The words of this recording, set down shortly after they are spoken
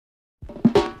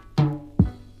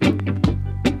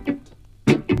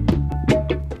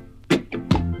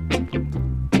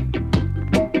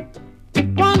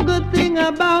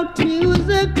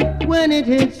when it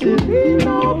hits you.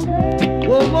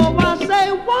 Whoa, whoa, I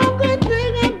say one good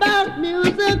thing about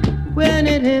music. When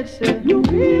it hits you, you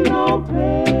feel no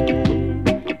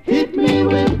pain. Hit me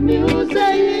with music,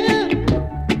 yeah.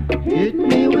 Hit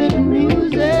me with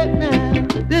music now.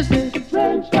 This is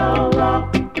Trenchtown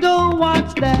rock. Don't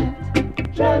watch that.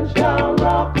 Trenchtown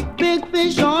rock. Big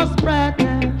fish or sprat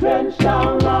now.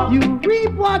 Trenchtown rock. You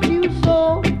reap what you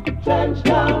sow.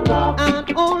 Trenchtown rock.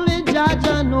 And only Judge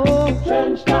I know.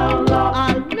 Trenchtown rock.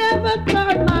 I'll never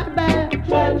turn my back.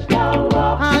 Trenchtown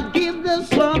rock. I'd give the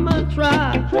slum a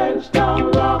try.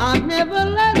 Trenchtown rock. I'd never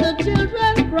let the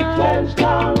children cry.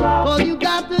 Trenchtown rock. All you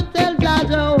got to tell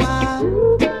Judge why.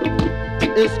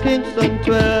 It's Kingston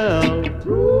 12.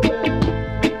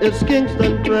 It's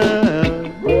Kingston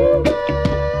 12.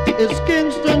 It's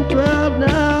Kingston 12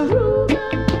 now.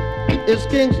 It's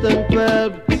Kingston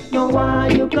 12. No, why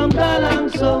you come down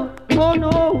so? Oh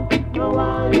no. No,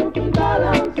 why you come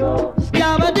down so?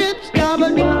 Scabba-dip,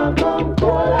 scabba-dip.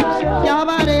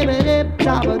 Scabba-dip,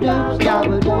 scabba-dip,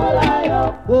 scabba-dip.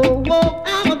 Whoa, whoa,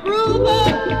 I'm a groover.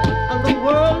 And the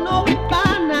world knows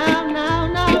by now,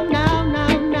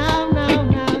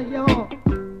 yo.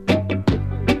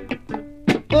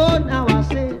 Oh, now I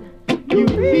said, you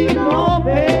feel no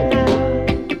pain.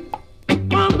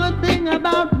 One good thing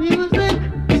about music,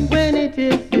 when it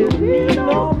is you feel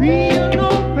no pain.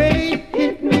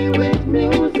 Hit me with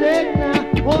music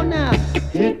now. Oh, now,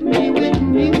 hit me with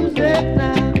music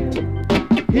now.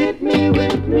 Hit me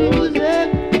with music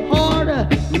harder.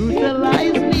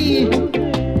 Utilize me.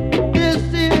 This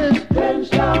is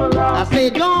Trenchtown rock. I say,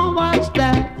 don't watch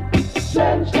that.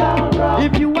 Trenchtown rock.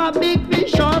 If you are big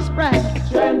fish or sprat,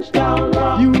 Trenchtown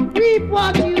rock. You reap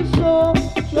what you sow.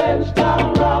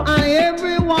 Trenchtown rock. And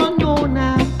everyone know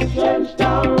now.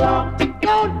 Trenchtown rock.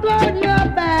 Don't turn your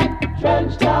back.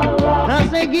 Trenchtown rock. I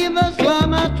say, give a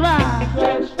slum a try.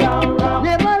 Trenchtown rock.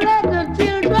 Never let the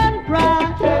children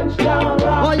cry. Trenchtown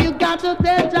rock. All you got to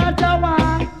tell Jaja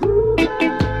why.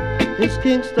 It's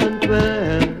Kingston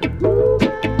 12.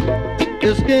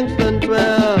 It's Kingston.